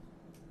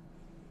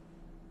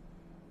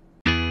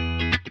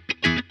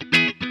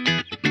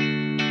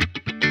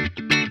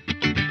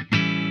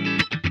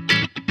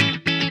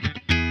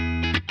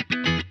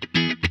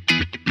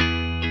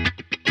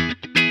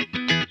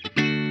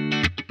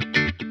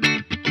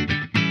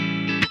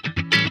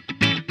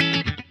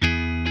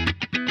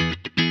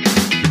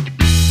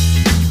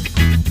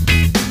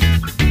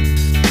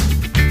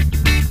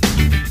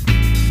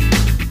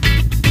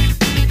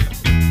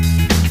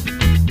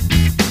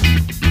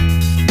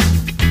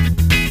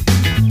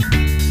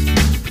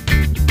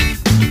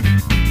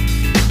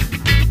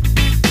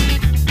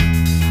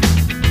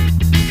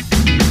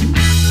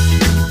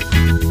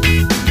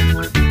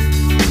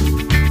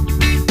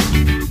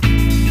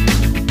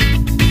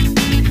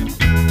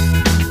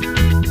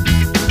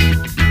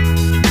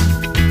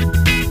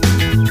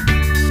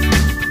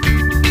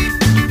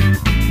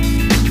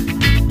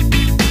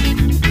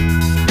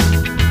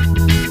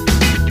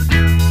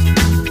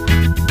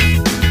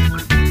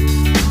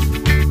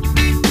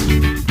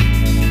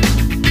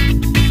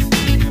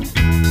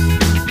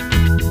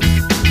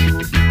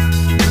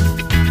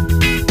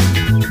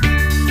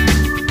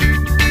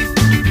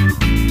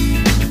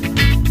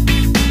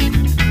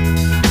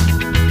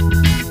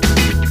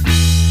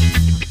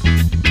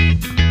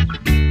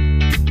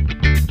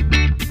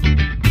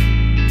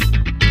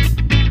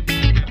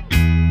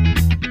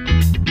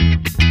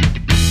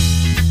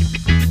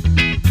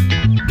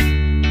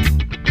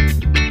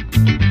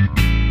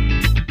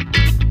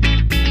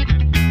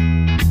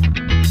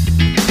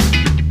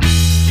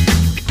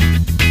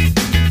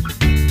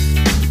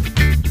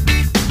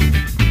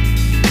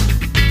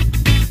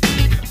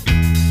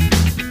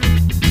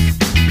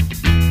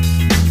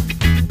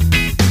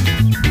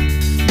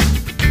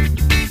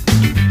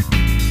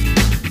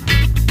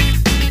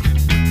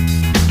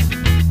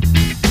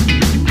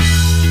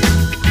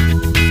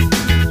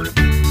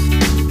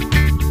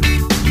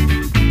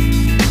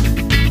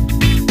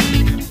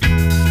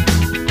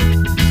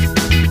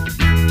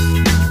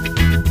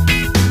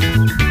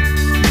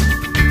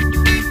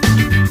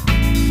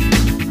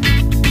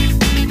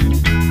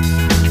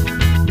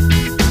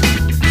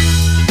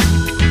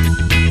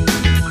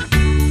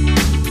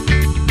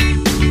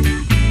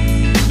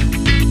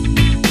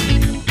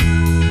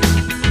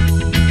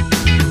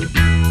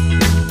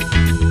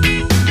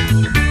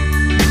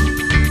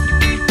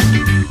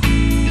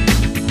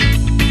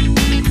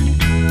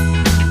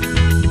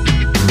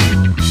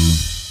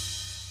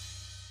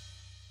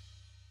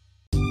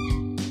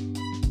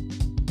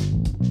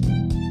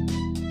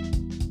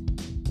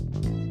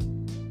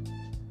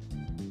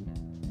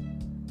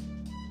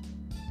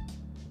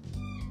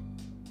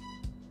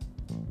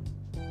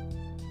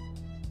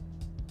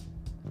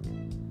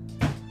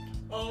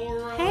 All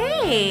right.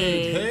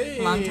 Hey.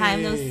 Long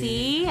time no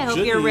see. I hope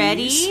you're Janice,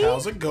 ready.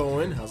 How's it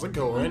going? How's it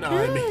going?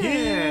 I'm Good.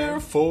 here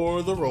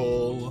for the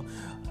role.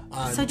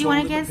 I'm So do you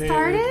wanna totally get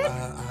prepared.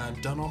 started?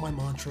 I've done all my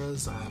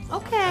mantras. I've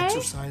Okay.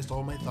 exercised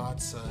all my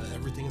thoughts.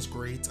 Everything is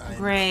great. I am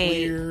Great.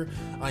 clear.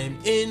 I am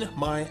in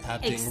my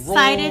acting role.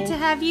 Excited to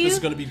have you. This is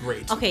going to be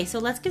great. Okay, so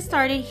let's get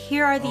started.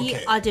 Here are the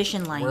Okay.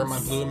 audition lines. Where are my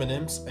blue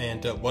M&Ms?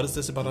 And what is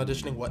this about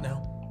auditioning? What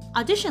now?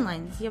 Audition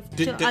lines. You have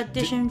to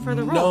audition for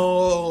the role. No.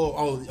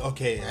 Oh,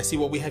 okay. I see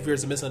what we have here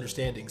is a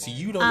misunderstanding. So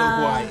you don't know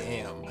who I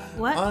am.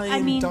 what? I I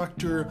am mean-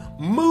 Dr.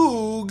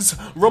 Moogs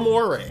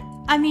Ramore.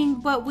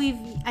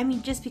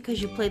 Just because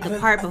you played the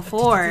part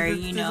before,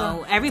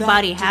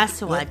 everybody has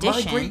to My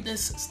audition.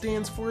 greatness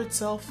stands for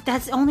itself.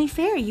 That's only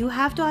fair. You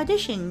have to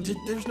audition.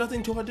 There's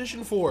nothing to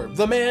audition for.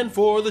 The man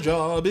for the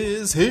job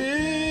is here.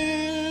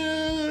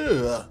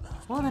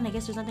 Well, then I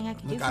guess there's nothing I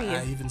can do Look, for you.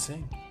 I even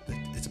sing.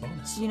 It's a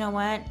bonus. You know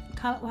what?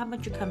 How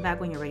about you come back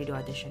when you're ready to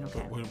audition, okay?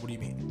 What do you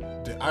mean?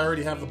 I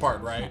already have the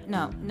part, right?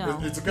 No.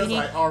 It's because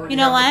I already You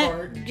know have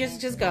what? the part.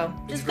 Just go.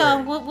 Just great.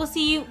 go. We'll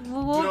see you.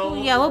 We'll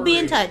Don't be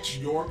in worry. touch.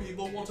 Your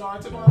people will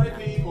talk to my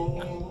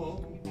people.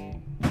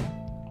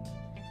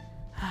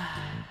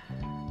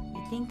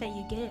 You think that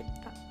you get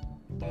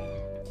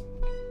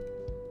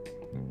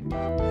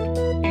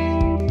it?